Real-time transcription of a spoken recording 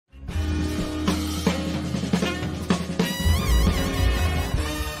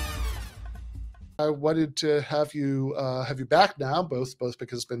I wanted to have you back now, both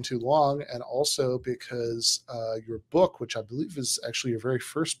because it's been too long, and also because your book, which I believe is actually your very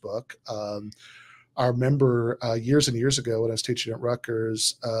first book. I remember years and years ago when I was teaching at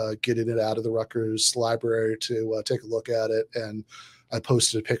Rutgers, getting it out of the Rutgers library to take a look at it, and I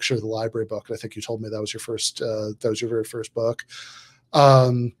posted a picture of the library book. And I think you told me that was your first, that was your very first book.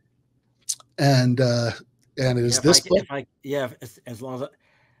 Um, and it Yeah, is this book. yeah, as long as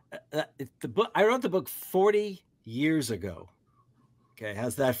the book, I wrote the book 40 years ago. Okay,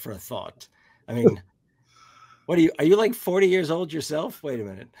 how's that for a thought? I mean, are you like 40 years old yourself? Wait a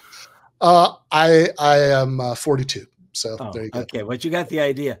minute. I am 42. So Oh, there you go. okay. Well, you got the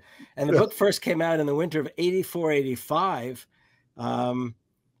idea. And the Yeah. book first came out in the winter of 84, 85.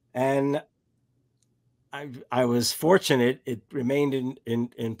 And I was fortunate. It remained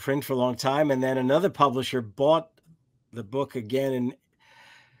in print for a long time. And then another publisher bought the book again. And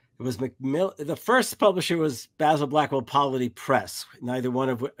it was the first publisher was Basil Blackwell Polity Press. Neither one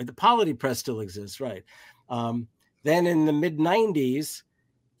of the Polity Press still exists, right? Then in the mid 90s,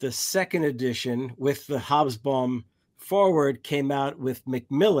 the second edition with the Hobsbawm forward came out with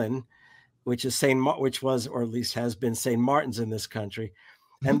Macmillan, which is which was, or at least has been, St. Martin's in this country.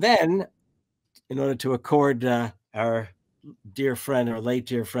 And then, in order to accord our dear friend, or late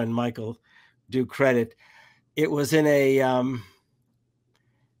dear friend Michael due credit, it was in a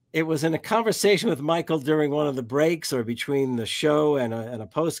conversation with Michael during one of the breaks or between the show and a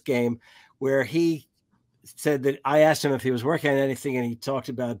post game, where he said that I asked him if he was working on anything, and he talked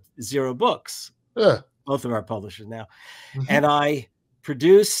about Zero Books, both of our publishers now. And I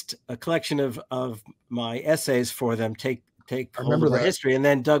produced a collection of my essays for them, take hold of our history. And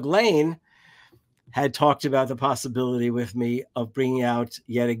then Doug Lane had talked about the possibility with me of bringing out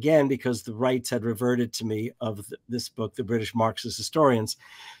yet again, because the rights had reverted to me, of this book, The British Marxist Historians.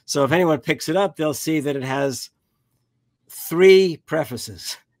 So if anyone picks it up, they'll see that it has 3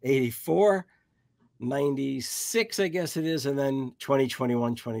 prefaces: 84, 96, I guess it is, and then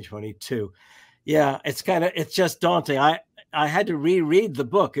 2021, 2022. Yeah, it's just daunting. I had to reread the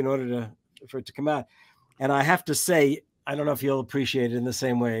book in order for it to come out. And I have to say, I don't know if you'll appreciate it in the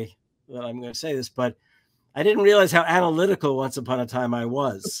same way that I'm going to say this, but I didn't realize how analytical once upon a time I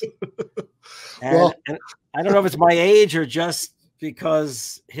was. And I don't know if it's my age or just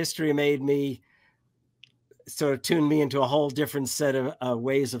because history made me sort of tuned me into a whole different set of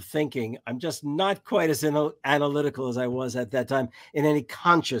ways of thinking. I'm just not quite as analytical as I was at that time in any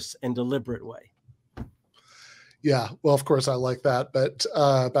conscious and deliberate way. Yeah, well, of course I like that, but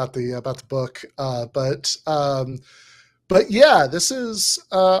about the book, but yeah, this is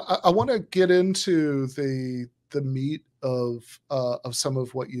I want to get into the meat of some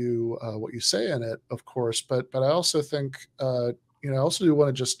of what you say in it, of course, but I also think I also do want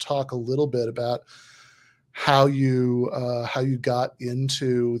to just talk a little bit about how you got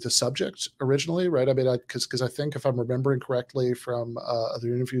into the subject originally, right? I mean, because I think, if I'm remembering correctly from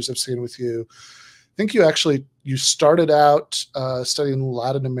other interviews I've seen with you, I think you started out studying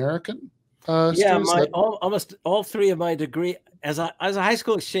Latin American Yeah, studies. almost all 3 of my degree as a high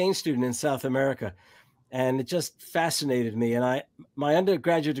school exchange student in South America, and it just fascinated me. And my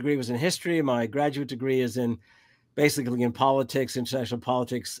undergraduate degree was in history. My graduate degree is basically in politics, international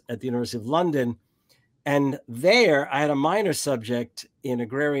politics, at the University of London. And there I had a minor subject in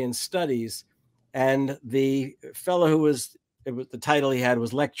agrarian studies, and the fellow the title he had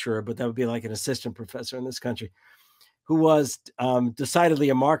was lecturer, but that would be like an assistant professor in this country, who was decidedly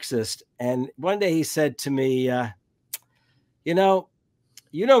a Marxist. And one day he said to me, you know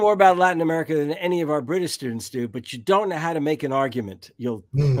more about Latin America than any of our British students do, but you don't know how to make an argument.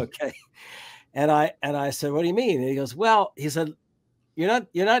 Okay. And I said, what do you mean? And he goes, well, he said, you're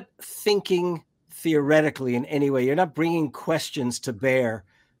not thinking theoretically in any way. You're not bringing questions to bear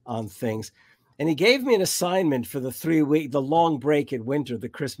on things. And he gave me an assignment for the long break in winter, the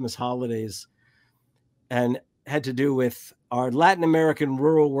Christmas holidays, and had to do with, are Latin American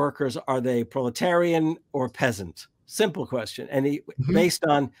rural workers, are they proletarian or peasant? Simple question. And based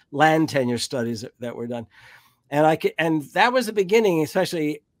on land tenure studies that were done. And that was the beginning,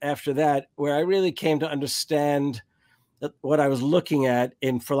 especially after that, where I really came to understand what I was looking at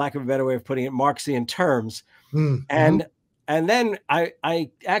in, for lack of a better way of putting it, Marxian terms. And then I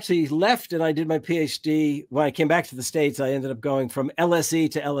actually left, and I did my PhD. When I came back to the States, I ended up going from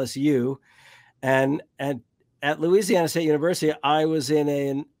LSE to LSU, and at Louisiana State University, I was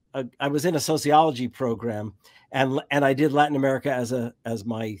in a sociology program, and I did Latin America as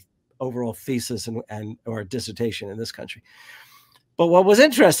my overall thesis or dissertation in this country. But what was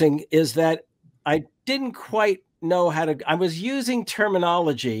interesting is that I didn't quite know how to. I was using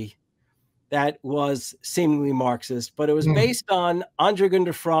terminology that was seemingly Marxist, but it was based on Andre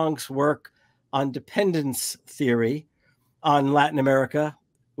Gunder Frank's work on dependence theory on Latin America,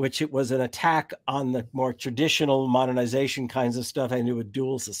 which it was an attack on the more traditional modernization kinds of stuff. I knew with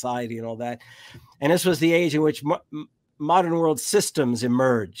dual society and all that. And this was the age in which modern world systems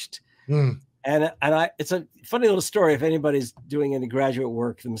emerged. And it's a funny little story. If anybody's doing any graduate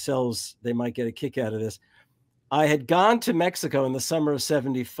work themselves, they might get a kick out of this. I had gone to Mexico in the summer of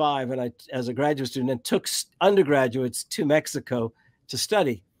 '75, and I, as a graduate student, and took undergraduates to Mexico to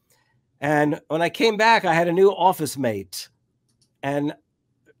study. And when I came back, I had a new office mate, and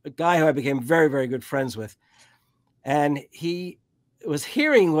a guy who I became very, very good friends with. And he was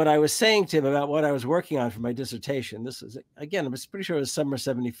hearing what I was saying to him about what I was working on for my dissertation. This was, again, I was pretty sure it was summer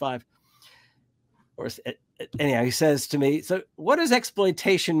 '75. Or anyhow, he says to me, "So what does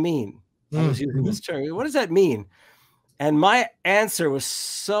exploitation mean?" I was using this term. What does that mean? And my answer was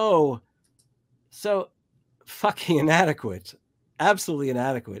so fucking inadequate, absolutely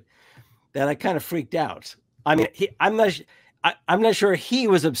inadequate, that I kind of freaked out. I mean, I'm not sure he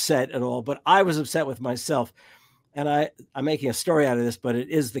was upset at all, but I was upset with myself. And I'm making a story out of this, but it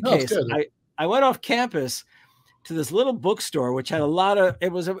is the case. I went off campus to this little bookstore, which had a lot of,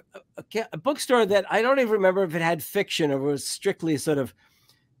 it was a bookstore that I don't even remember if it had fiction or it was strictly sort of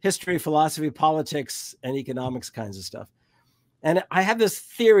history, philosophy, politics, and economics kinds of stuff. And I have this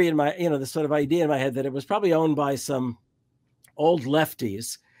theory in my, this sort of idea in my head that it was probably owned by some old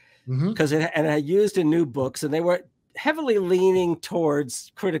lefties because it had used in new books, and they were heavily leaning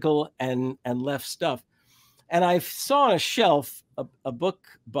towards critical and left stuff. And I saw on a shelf a book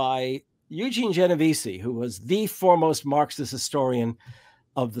by Eugene Genovese, who was the foremost Marxist historian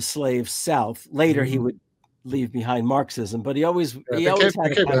of the slave South. Later, he would leave behind Marxism, but he always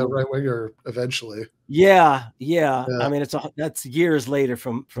had a right winger eventually. Yeah. I mean, that's years later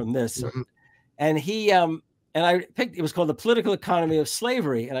from this. And he and I picked. It was called The Political Economy of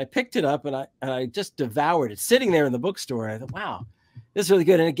Slavery, and I picked it up and I just devoured it, sitting there in the bookstore. I thought, wow, this is really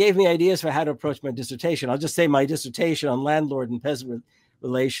good, and it gave me ideas for how to approach my dissertation. I'll just say my dissertation on landlord and peasant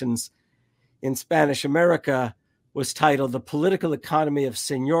relations in Spanish America was titled The Political Economy of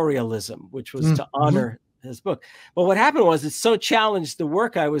Seigniorialism, which was to honor his book. But what happened was it so challenged the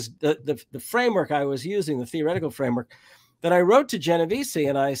work I was, the framework I was using, the theoretical framework, that I wrote to Genovese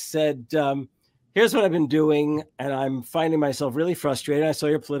and I said, here's what I've been doing, and I'm finding myself really frustrated. I saw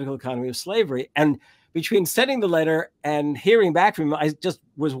your Political Economy of Slavery. And between sending the letter and hearing back from him, I just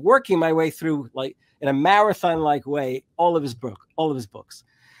was working my way through, like in a marathon-like way, all of his books.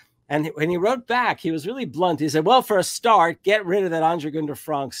 And when he wrote back, he was really blunt. He said, well, for a start, get rid of that Andre Gunder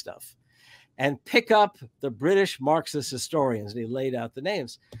Frank stuff and pick up the British Marxist historians. And he laid out the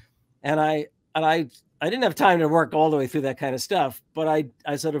names. And I didn't have time to work all the way through that kind of stuff, but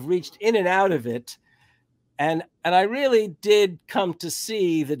I sort of reached in and out of it. And I really did come to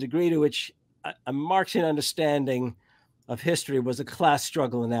see the degree to which a Marxian understanding of history was a class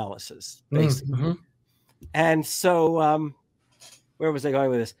struggle analysis, basically. And so where was I going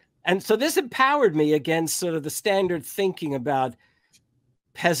with this? And so this empowered me against sort of the standard thinking about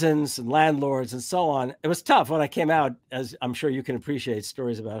peasants and landlords and so on. It was tough when I came out, as I'm sure you can appreciate,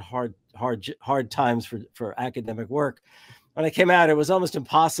 stories about hard times for academic work. When I came out, it was almost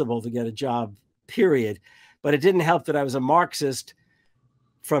impossible to get a job, period. But it didn't help that I was a Marxist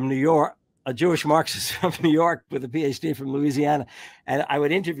from New York, a Jewish Marxist from New York with a PhD from Louisiana. And I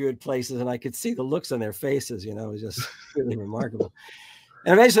would interview at places and I could see the looks on their faces, it was just really remarkable.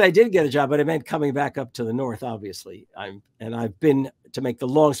 And eventually I did get a job, but it meant coming back up to the north, obviously. I've been, to make the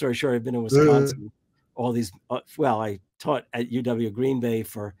long story short, I've been in Wisconsin all these, I taught at UW Green Bay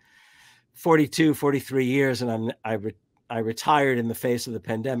for 43 years, and I retired in the face of the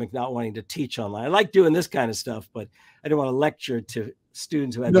pandemic, not wanting to teach online. I like doing this kind of stuff, but I didn't want to lecture to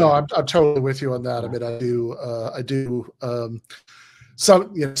students who had. No, I'm totally with you on that. I mean, I do.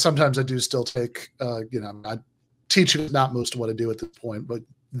 Sometimes I do still take. Teaching is not most of what I do at this point, but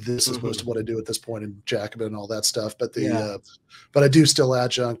this is most of what I do at this point in Jacobin and all that stuff. But but I do still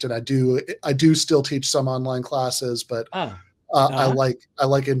adjunct, and I do still teach some online classes, but. I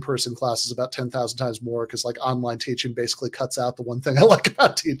like in-person classes about 10,000 times more, because like online teaching basically cuts out the one thing I like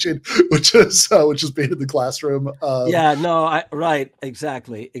about teaching, which is being in the classroom. Right,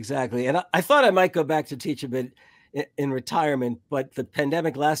 exactly. And I thought I might go back to teach a bit in retirement, but the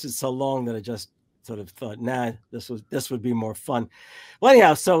pandemic lasted so long that sort of thought, nah, this would be more fun. Well,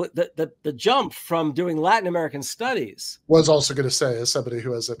 anyhow, so the jump from doing Latin American studies. Was also going to say, as somebody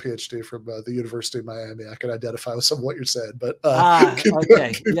who has a PhD from the University of Miami, I can identify with some of what you're saying. But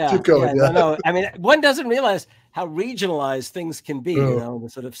okay, keep going. Yeah. No, I mean, one doesn't realize how regionalized things can be. You know, the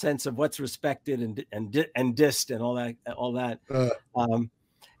sort of sense of what's respected and dissed and all that.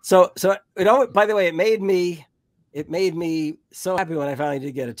 So you know, by the way, it made me so happy when I finally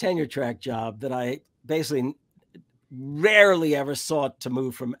did get a tenure track job that I basically rarely ever sought to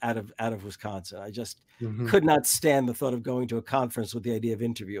move from out of Wisconsin. I just could not stand the thought of going to a conference with the idea of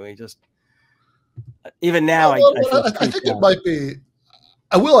interviewing. Just even now, I think it might be.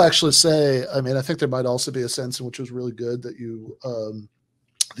 I will actually say, I mean, I think there might also be a sense in which it was really good that you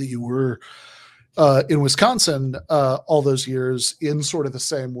were in Wisconsin all those years in sort of the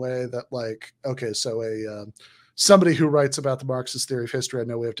same way that, like, okay, so somebody who writes about the Marxist theory of history, I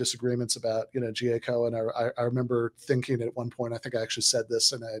know we have disagreements about, you know, G.A. Cohen. I remember thinking at one point, I think I actually said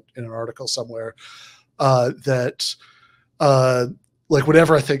this in an article somewhere, that like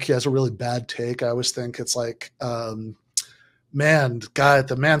whenever I think he has a really bad take, I always think it's like, man,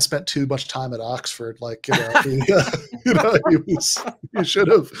 the man spent too much time at Oxford. Like, you know, he should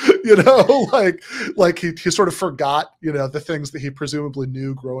have, you know, like he sort of forgot, you know, the things that he presumably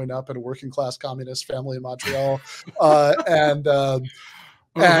knew growing up in a working class communist family in Montreal. And I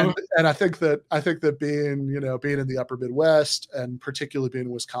think that being in the upper Midwest, and particularly being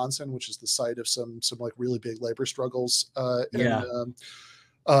in Wisconsin, which is the site of some like really big labor struggles,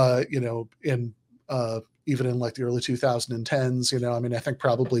 even in like the early 2010s, you know, I mean, I think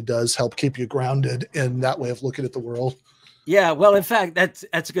probably does help keep you grounded in that way of looking at the world. Yeah, well, in fact, that's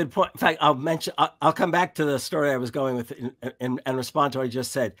a good point. In fact, I'll come back to the story I was going with and respond to what I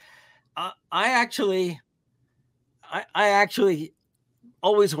just said. I actually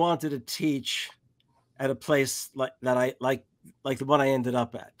always wanted to teach at a place like that, like the one I ended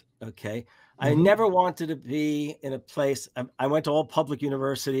up at. Okay. I never wanted to be in a place. I went to all public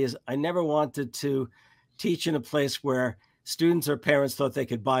universities. I never wanted to teach in a place where students or parents thought they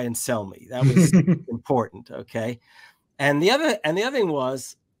could buy and sell me. That was important. Okay. And the other thing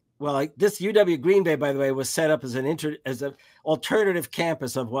was, well, like this UW Green Bay, by the way, was set up as an alternative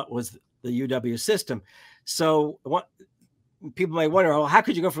campus of what was the UW system. So people may wonder, oh, how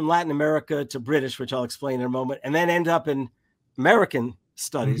could you go from Latin America to British, which I'll explain in a moment, and then end up in American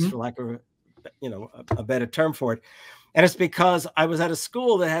studies, for lack of a better term for it. And it's because I was at a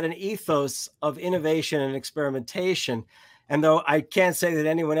school that had an ethos of innovation and experimentation. And though I can't say that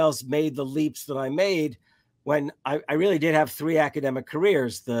anyone else made the leaps that I made, when I really did have 3 academic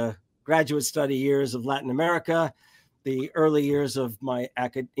careers: the graduate study years of Latin America, the early years of my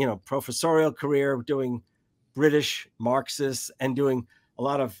professorial career doing British Marxists and doing a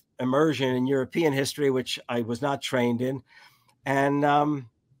lot of immersion in European history, which I was not trained in.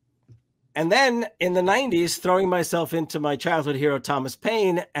 And then in the 90s, throwing myself into my childhood hero, Thomas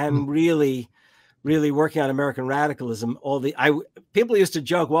Paine, and really working on American radicalism. People used to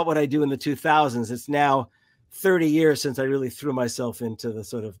joke, what would I do in the 2000s? It's now 30 years since I really threw myself into the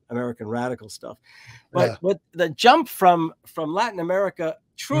sort of American radical stuff. But the jump from Latin America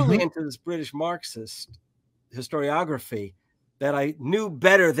truly into this British Marxist historiography that I knew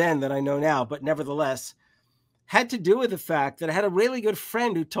better then than I know now, but nevertheless had to do with the fact that I had a really good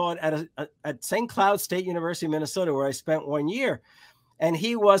friend who taught at St. Cloud State University, Minnesota, where I spent 1 year. And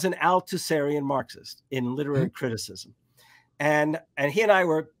he was an Althusserian Marxist in literary criticism. And he and I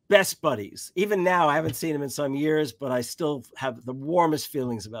were best buddies. Even now, I haven't seen him in some years, but I still have the warmest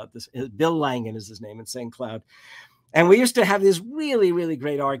feelings about this. Bill Langan is his name in St. Cloud. And we used to have these really, really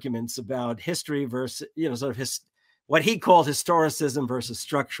great arguments about history versus, sort of what he called historicism versus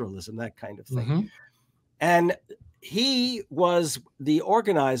structuralism, that kind of thing. And he was the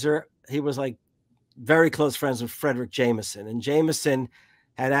organizer. He was like very close friends with Frederick Jameson. And Jameson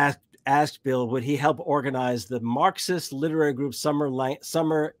had asked Bill, would he help organize the Marxist literary group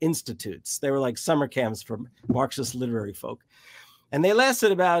summer institutes? They were like summer camps for Marxist literary folk. And they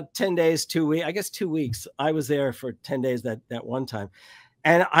lasted about 10 days, 2 weeks, I guess 2 weeks. I was there for 10 days that one time.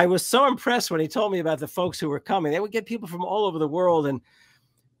 And I was so impressed when he told me about the folks who were coming. They would get people from all over the world. And,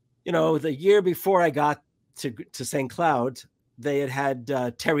 the year before I got to St. Cloud, they had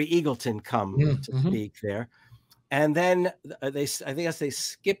Terry Eagleton come to speak there. And then I guess they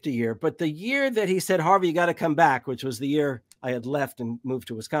skipped a year. But the year that he said, Harvey, you got to come back, which was the year I had left and moved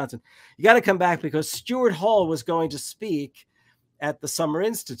to Wisconsin. You got to come back because Stuart Hall was going to speak at the Summer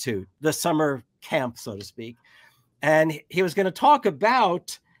Institute, the summer camp, so to speak. And he was going to talk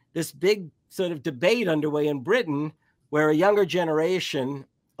about this big sort of debate underway in Britain where a younger generation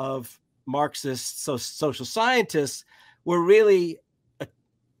of Marxist social scientists were really,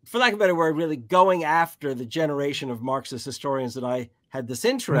 for lack of a better word, really going after the generation of Marxist historians that I had this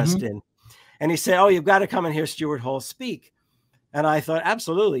interest in. And he said, "Oh, you've got to come and hear Stuart Hall speak." And I thought,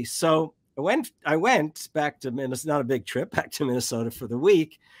 absolutely. So I went back to Minnesota, not a big trip, back to Minnesota for the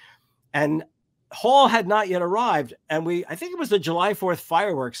week. And Hall had not yet arrived. And I think it was the July 4th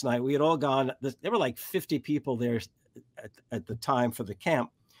fireworks night. We had all gone. There were like 50 people there at the time for the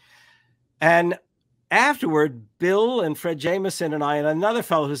camp. And afterward, Bill and Fred Jameson and I and another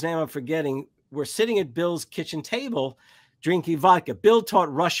fellow whose name I'm forgetting were sitting at Bill's kitchen table drinking vodka. Bill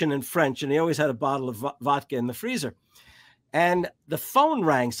taught Russian and French, and he always had a bottle of vodka in the freezer. And the phone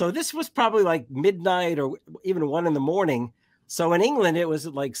rang. So this was probably like midnight or even 1 in the morning. So in England, it was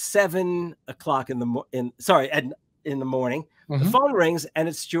like 7 o'clock in the morning. The phone rings and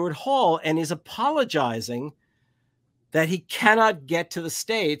it's Stuart Hall, and he's apologizing that he cannot get to the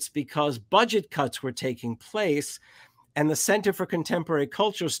States because budget cuts were taking place. And the Center for Contemporary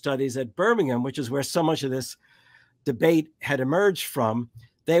Cultural Studies at Birmingham, which is where so much of this debate had emerged from,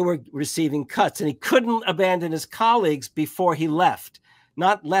 they were receiving cuts, and he couldn't abandon his colleagues before he left.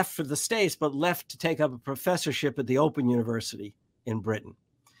 Not left for the States, but left to take up a professorship at the Open University in Britain.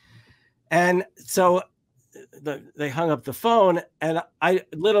 And so they hung up the phone, and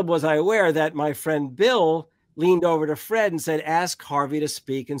little was I aware that my friend Bill leaned over to Fred and said, "Ask Harvey to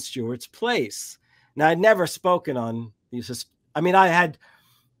speak in Stuart's place." Now, I'd never spoken on these. I mean, had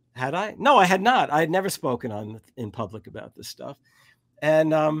I? No, I had not. I had never spoken in public about this stuff.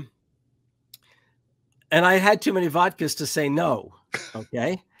 And I had too many vodkas to say no.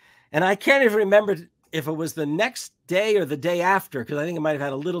 Okay. And I can't even remember if it was the next day or the day after, because I think I might have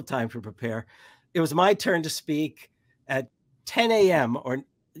had a little time to prepare. It was my turn to speak at 10 a.m.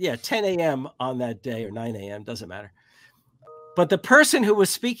 10 a.m. on that day, or 9 a.m. doesn't matter. But the person who was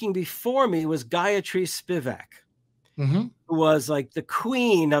speaking before me was Gayatri Spivak, who was like the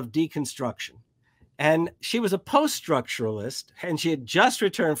queen of deconstruction. And she was a post-structuralist, and she had just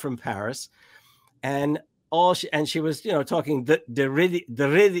returned from Paris, and she was, talking the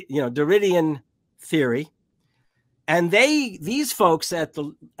Derridian theory. And these folks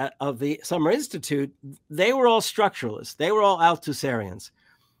of the Summer Institute, they were all structuralists. They were all Althusserians.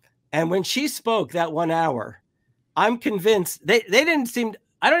 And when she spoke that 1 hour, I'm convinced they didn't seem.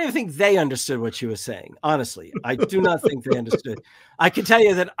 I don't even think they understood what she was saying. Honestly, I do not think they understood. I can tell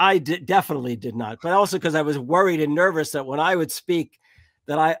you that I definitely did not, but also because I was worried and nervous that when I would speak,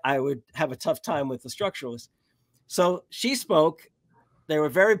 that I would have a tough time with the structuralists. So she spoke. They were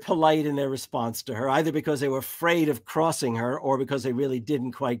very polite in their response to her, either because they were afraid of crossing her or because they really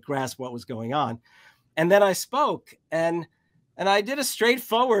didn't quite grasp what was going on. And then I spoke, and I did a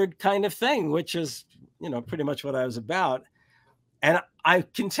straightforward kind of thing, which is, pretty much what I was about. And I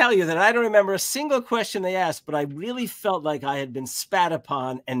can tell you that I don't remember a single question they asked, but I really felt like I had been spat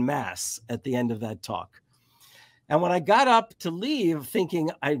upon en masse at the end of that talk. And when I got up to leave,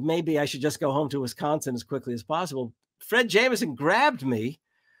 thinking maybe I should just go home to Wisconsin as quickly as possible, Fred Jameson grabbed me.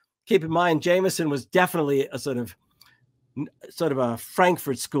 Keep in mind, Jameson was definitely a sort of a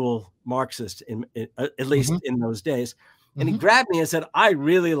Frankfurt School Marxist, at least in those days. And he grabbed me and said, "I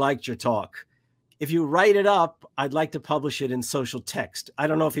really liked your talk. If you write it up, I'd like to publish it in Social Text." I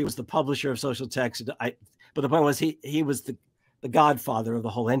don't know if he was the publisher of Social Text, but the point was he was the godfather of the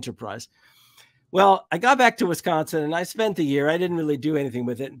whole enterprise. Well, I got back to Wisconsin and I spent the year. I didn't really do anything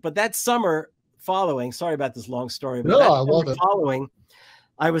with it. But that summer following, sorry about this long story, but I love it. Following,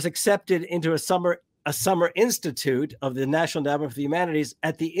 I was accepted into a summer institute of the National Endowment for the Humanities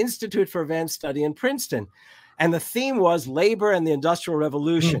at the Institute for Advanced Study in Princeton. And the theme was labor and the Industrial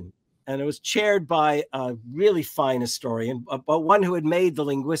Revolution. And it was chaired by a really fine historian, but one who had made the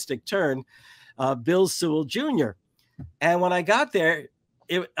linguistic turn, Bill Sewell Jr. And when I got there,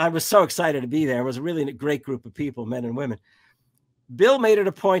 I was so excited to be there. It was really a great group of people, men and women. Bill made it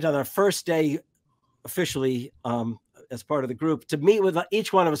a point on our first day officially as part of the group to meet with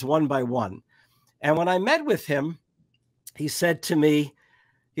each one of us one by one. And when I met with him, he said to me,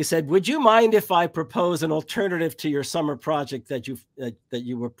 "Would you mind if I propose an alternative to your summer project that you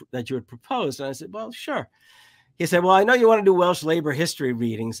had proposed?" And I said, "Well, sure." He said, "Well, I know you want to do Welsh labor history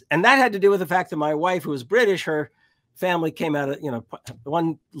readings." And that had to do with the fact that my wife, who was British, her family came out of,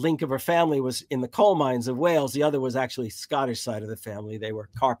 one link of her family was in the coal mines of Wales. The other was actually Scottish side of the family. They were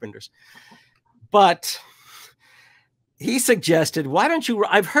carpenters. But he suggested, "Why don't you,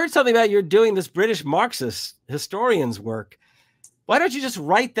 I've heard something about you're doing this British Marxist historians work. Why don't you just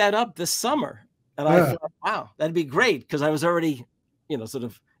write that up this summer?" And I thought, wow, that'd be great, because I was already, sort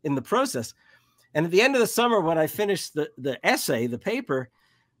of in the process. And at the end of the summer, when I finished the essay, the paper,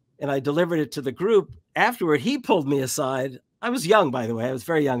 and I delivered it to the group. Afterward, he pulled me aside. I was young, by the way. I was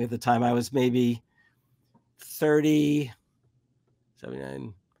very young at the time. I was maybe 30,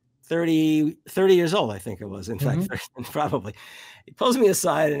 79, 30 years old, I think it was. In fact, probably. He pulls me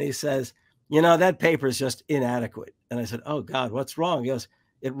aside and he says, you know, that paper is just inadequate. And I said, oh, God, what's wrong? He goes,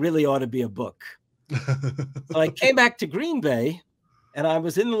 it really ought to be a book. So I came back to Green Bay, and I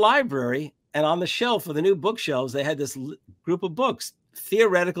was in the library, and on the shelf of the new bookshelves, they had this group of books,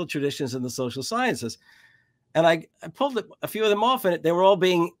 Theoretical Traditions in the Social Sciences. And I pulled a few of them off, and they were all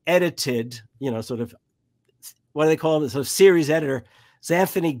being edited, you know, sort of, what do they call them? Sort of series editor,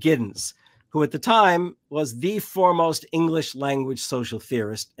 Anthony Giddens, who at the time was the foremost English language social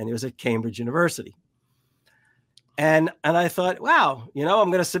theorist, and he was at Cambridge University. And I thought, wow, you know, I'm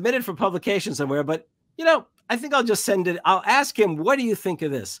going to submit it for publication somewhere, but, you know, I think I'll just send it. I'll ask him, what do you think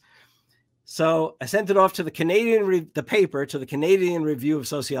of this? So I sent it off to the paper to the Canadian Review of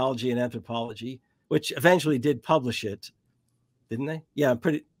Sociology and Anthropology, which eventually did publish it. Didn't they? Yeah,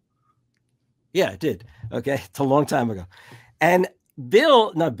 yeah, it did. Okay. It's a long time ago. And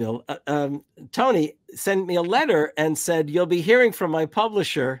Tony sent me a letter and said, you'll be hearing from my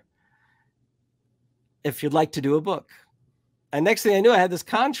publisher if you'd like to do a book. And next thing I knew, I had this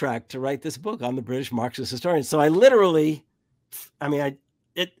contract to write this book on the British Marxist historian. So I literally,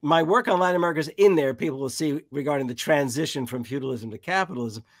 my work on Latin America is in there. People will see regarding the transition from feudalism to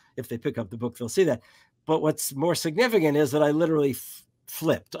capitalism. If they pick up the book, they'll see that. But what's more significant is that I literally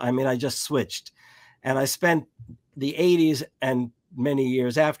flipped. I mean, I just switched. And I spent the 80s and many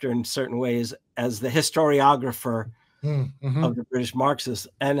years after, in certain ways, as the historiographer of the British Marxists.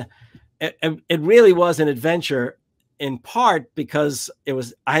 And it really was an adventure, in part because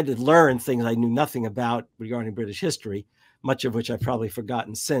I had to learn things I knew nothing about regarding British history, much of which I've probably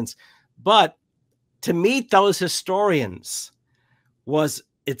forgotten since. But to meet those historians was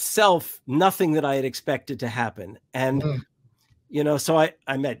itself nothing that I had expected to happen. And, you know, so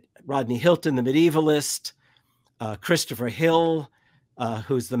I met Rodney Hilton, the medievalist, Christopher Hill,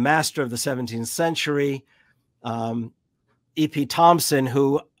 who's the master of the 17th century, E.P. Thompson,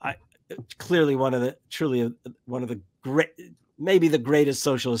 who clearly one of the great, maybe the greatest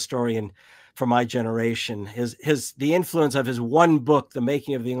social historian for my generation. The influence of his one book, The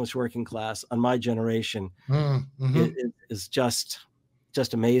Making of the English Working Class, on my generation is just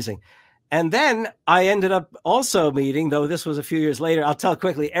amazing. And then I ended up also meeting, though this was a few years later, I'll tell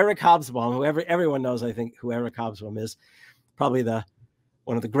quickly, Eric Hobsbawm, who everyone knows, I think, who Eric Hobsbawm is, probably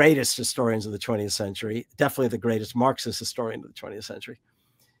one of the greatest historians of the 20th century, definitely the greatest Marxist historian of the 20th century.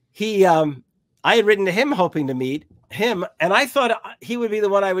 I had written to him hoping to meet him, and I thought he would be the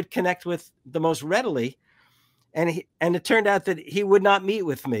one I would connect with the most readily. And it turned out that he would not meet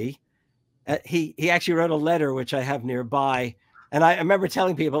with me. He actually wrote a letter, which I have nearby. And I remember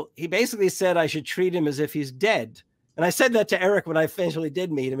telling people, he basically said I should treat him as if he's dead. And I said that to Eric when I eventually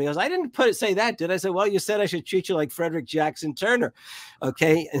did meet him. He goes, I didn't say that, did I? Said, well, you said I should treat you like Frederick Jackson Turner.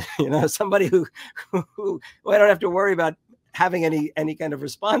 Okay. You know, somebody who I don't have to worry about having any kind of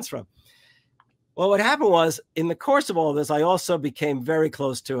response from. Well, what happened was, in the course of all of this, I also became very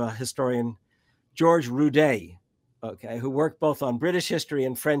close to a historian, George Roudet, okay, who worked both on British history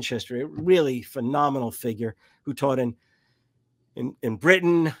and French history, a really phenomenal figure who taught in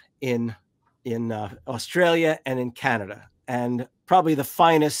Britain, in Australia, and in Canada, and probably the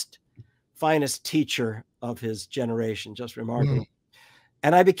finest teacher of his generation, just remarkable.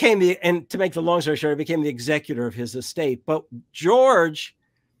 And I became and to make the long story short, I became the executor of his estate. But George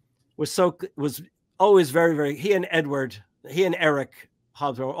was always very, very, he and Eric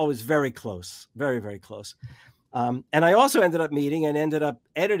Hobsbawm were always very close, very, very close. And I also ended up meeting and ended up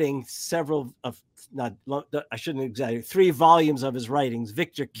editing several of, I shouldn't exaggerate, 3 volumes of his writings.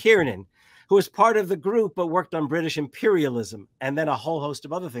 Victor Kiernan, who was part of the group but worked on British imperialism, and then a whole host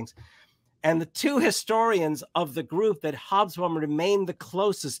of other things. And the 2 historians of the group that Hobsbawm remained the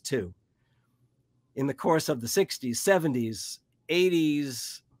closest to in the course of the 60s, 70s,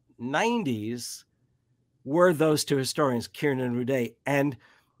 80s, 90s were those 2 historians, Kiernan and Roudet. And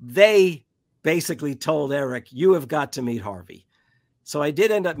they basically told Eric, you have got to meet Harvey. So I did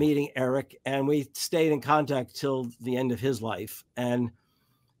end up meeting Eric, and we stayed in contact till the end of his life. And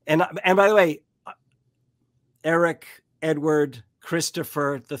by the way, Eric, Edward,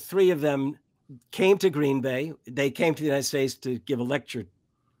 Christopher, the 3 of them came to Green Bay. They came to the United States to give a lecture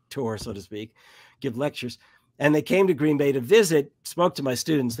tour, so to speak, give lectures. And they came to Green Bay to visit, spoke to my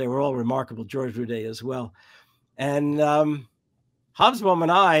students. They were all remarkable, George Roudet as well. And Hobsbawm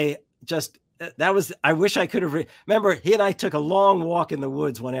and I just, I wish I could have, remember, he and I took a long walk in the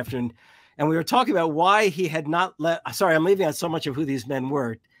woods one afternoon, and we were talking about why he had not sorry, I'm leaving out so much of who these men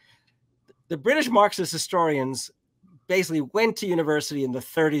were. the British Marxist historians basically went to university in the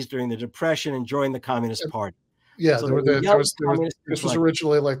 30s during the Depression and joined the Communist Party. Yeah, So this was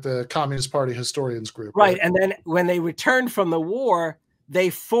originally like the Communist Party historians group. Right. And then when they returned from the war, they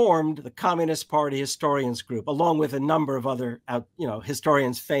formed the Communist Party historians group, along with a number of other,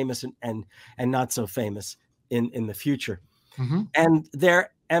 historians, famous and not so famous in the future. Mm-hmm. And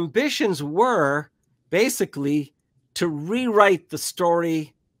their ambitions were basically to rewrite the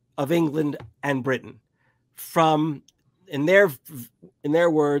story of England and Britain from, in their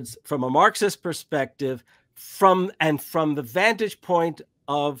words, from a Marxist perspective, from the vantage point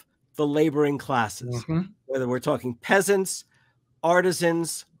of the laboring classes, mm-hmm. whether we're talking peasants,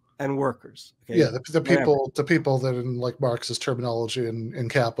 artisans, and workers. Okay? Yeah, the people that, in like Marxist terminology in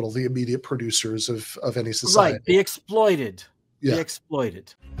capital, the immediate producers of any society. Right, the exploited. Yeah. The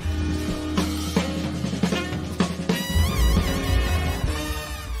exploited.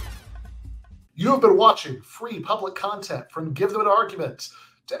 You have been watching free public content from Give Them an Argument.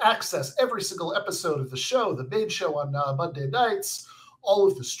 To access every single episode of the show, the main show on Monday nights, all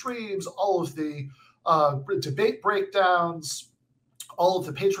of the streams, all of the debate breakdowns, all of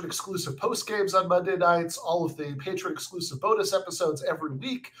the patron-exclusive postgames on Monday nights, all of the patron-exclusive bonus episodes every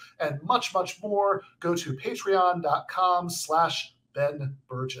week, and much, much more, go to patreon.com/Ben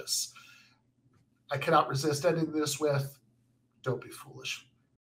Burgis. I cannot resist ending this with, don't be foolish.